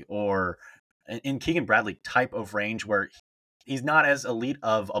Bradley or in Keegan Bradley type of range where he's not as elite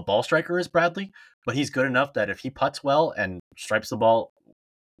of a ball striker as Bradley, but he's good enough that if he putts well and stripes the ball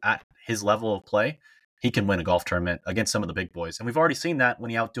at his level of play, he can win a golf tournament against some of the big boys. And we've already seen that when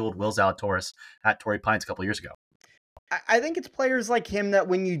he outdueled Will Zalatoris at Torrey Pines a couple of years ago. I think it's players like him that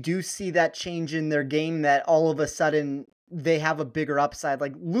when you do see that change in their game, that all of a sudden they have a bigger upside.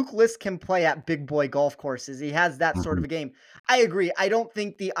 Like Luke List can play at big boy golf courses. He has that sort of a game. I agree. I don't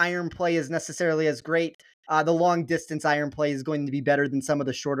think the iron play is necessarily as great. The long distance iron play is going to be better than some of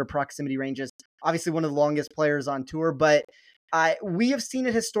the shorter proximity ranges. Obviously one of the longest players on tour, but we have seen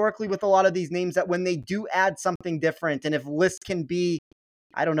it historically with a lot of these names that when they do add something different, and if List can be,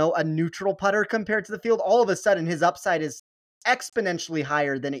 I don't know, a neutral putter compared to the field, all of a sudden his upside is exponentially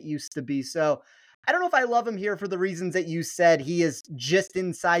higher than it used to be. So I don't know if I love him here for the reasons that you said. He is just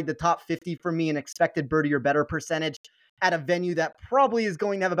inside the top 50 for me in expected birdie or better percentage at a venue that probably is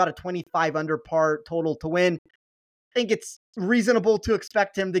going to have about a 25 under par total to win. I think it's reasonable to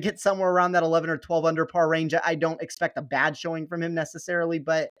expect him to get somewhere around that 11 or 12 under par range. I don't expect a bad showing from him necessarily,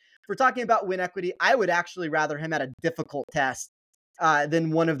 but if we're talking about win equity, I would actually rather him at a difficult test than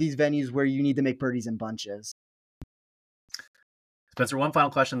one of these venues where you need to make birdies in bunches. Spencer, one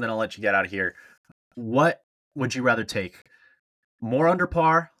final question, then I'll let you get out of here. What would you rather take? More under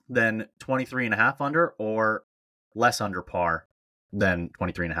par than 23.5 under or less under par than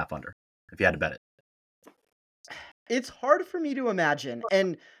 23.5 under, if you had to bet it? It's hard for me to imagine.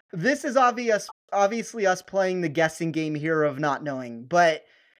 And this is obviously us playing the guessing game here of not knowing, but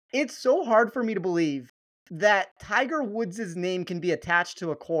it's so hard for me to believe that Tiger Woods' name can be attached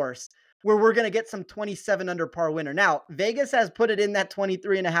to a course where we're going to get some 27 under par winner. Now, Vegas has put it in that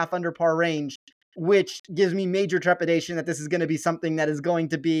 23.5 under par range, which gives me major trepidation that this is going to be something that is going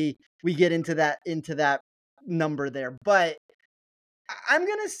to be, we get into that number there. But I'm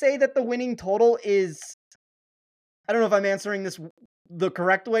going to say that the winning total is, I don't know if I'm answering this the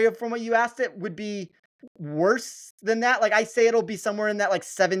correct way from what you asked, it would be worse than that. Like I say, it'll be somewhere in that like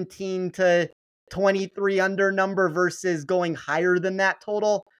 17 to 23 under number versus going higher than that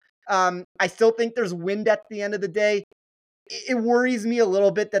total. I still think there's wind at the end of the day. It worries me a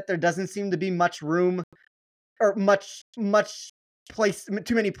little bit that there doesn't seem to be much room or much place,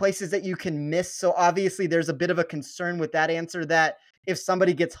 too many places that you can miss. So obviously there's a bit of a concern with that answer that if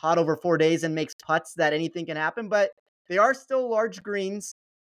somebody gets hot over 4 days and makes putts, that anything can happen, but they are still large greens.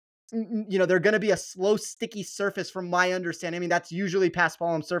 You know, they're going to be a slow, sticky surface from my understanding. I mean, that's usually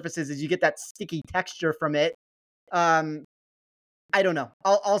paspalum surfaces is you get that sticky texture from it. I don't know.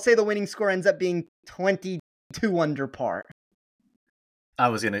 I'll say the winning score ends up being 22 under par. I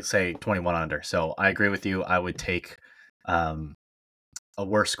was going to say 21 under. So I agree with you. I would take a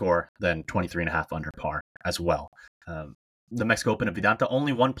worse score than 23.5 under par as well. The Mexico Open of Vidanta,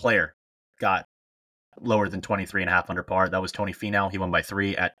 only one player got lower than 23.5 under par. That was Tony Finau. He won by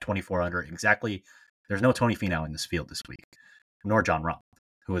 3 at 24 under exactly. There's no Tony Finau in this field this week, nor John Rahm,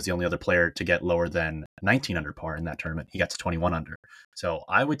 who was the only other player to get lower than 19 under par in that tournament. He got to 21 under. So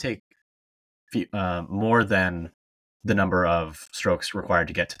I would take more than the number of strokes required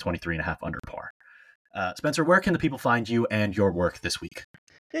to get to 23.5 under par. Spencer, where can the people find you and your work this week?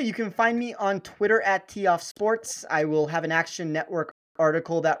 Yeah, you can find me on Twitter at @TeeOffSports. I will have an Action Network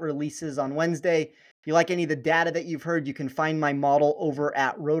article that releases on Wednesday. If you like any of the data that you've heard, you can find my model over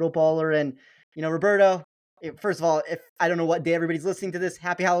at Rotoballer. And, you know, Roberto, first of all, if I don't know what day everybody's listening to this,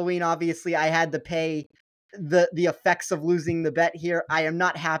 happy Halloween. Obviously, I had to pay the effects of losing the bet here. I am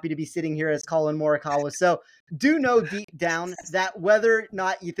not happy to be sitting here as Colin Morikawa. So do know deep down that whether or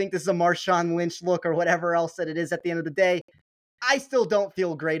not you think this is a Marshawn Lynch look or whatever else that it is at the end of the day, I still don't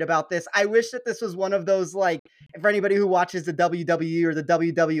feel great about this. I wish that this was one of those, like, for anybody who watches the WWE or the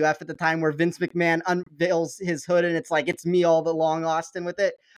WWF at the time where Vince McMahon unveils his hood and it's like, it's me all along, Austin, with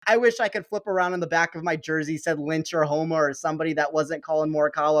it. I wish I could flip around on the back of my jersey, said Lynch or Homa or somebody that wasn't Colin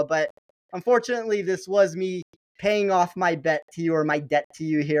Morikawa. But unfortunately, this was me paying off my bet to you or my debt to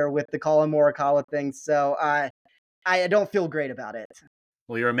you here with the Colin Morikawa thing. So I don't feel great about it.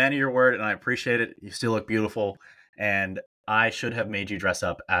 Well, you're a man of your word, and I appreciate it. You still look beautiful. And I should have made you dress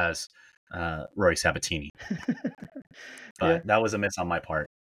up as Rory Sabatini. But yeah, that was a miss on my part.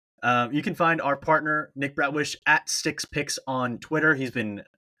 You can find our partner, Nick Bratwish, at SticksPicks on Twitter. He's been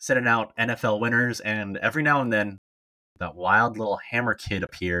sending out NFL winners, and every now and then that wild little hammer kid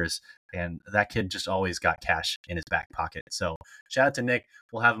appears, and that kid just always got cash in his back pocket. So shout out to Nick.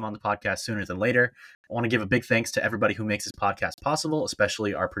 We'll have him on the podcast sooner than later. I want to give a big thanks to everybody who makes this podcast possible,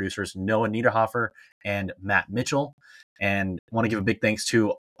 especially our producers Noah Niederhofer and Matt Mitchell. And I want to give a big thanks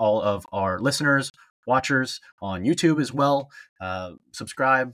to all of our listeners, watchers on YouTube as well.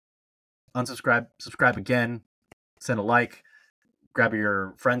 Subscribe, unsubscribe, subscribe again, send a like, grab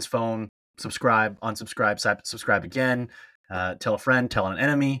your friend's phone, subscribe, unsubscribe, subscribe again, tell a friend, tell an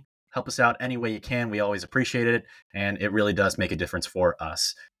enemy, help us out any way you can. We always appreciate it, and it really does make a difference for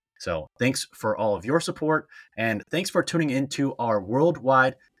us. So thanks for all of your support, and thanks for tuning into our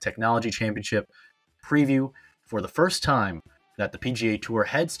Worldwide Technology Championship preview for the first time that the PGA Tour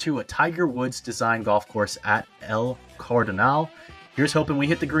heads to a Tiger Woods design golf course at El Cardinal. Here's hoping we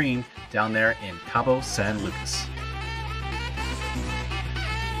hit the green down there in Cabo San Lucas.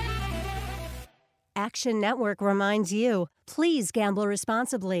 Action Network reminds you, please gamble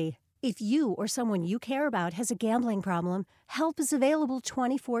responsibly. If you or someone you care about has a gambling problem, help is available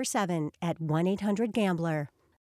 24/7 at 1-800-GAMBLER.